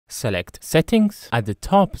select settings. At the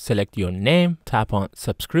top, select your name, tap on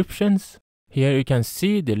subscriptions. Here you can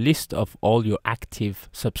see the list of all your active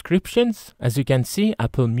subscriptions. As you can see,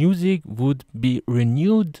 Apple Music would be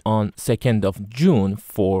renewed on 2nd of June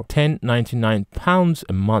for £10.99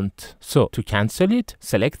 a month. So to cancel it,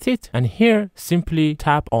 select it, and here simply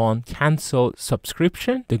tap on cancel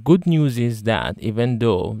subscription. The good news is that even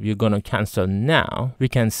though you're gonna cancel now, we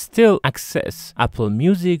can still access Apple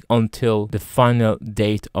Music until the final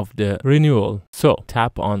date of the renewal. So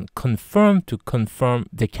tap on confirm to confirm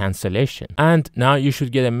the cancellation. And now you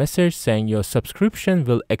should get a message saying your subscription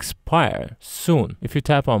will expire soon. If you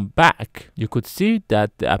tap on back, you could see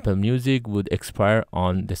that the Apple Music would expire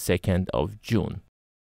on the 2nd of June.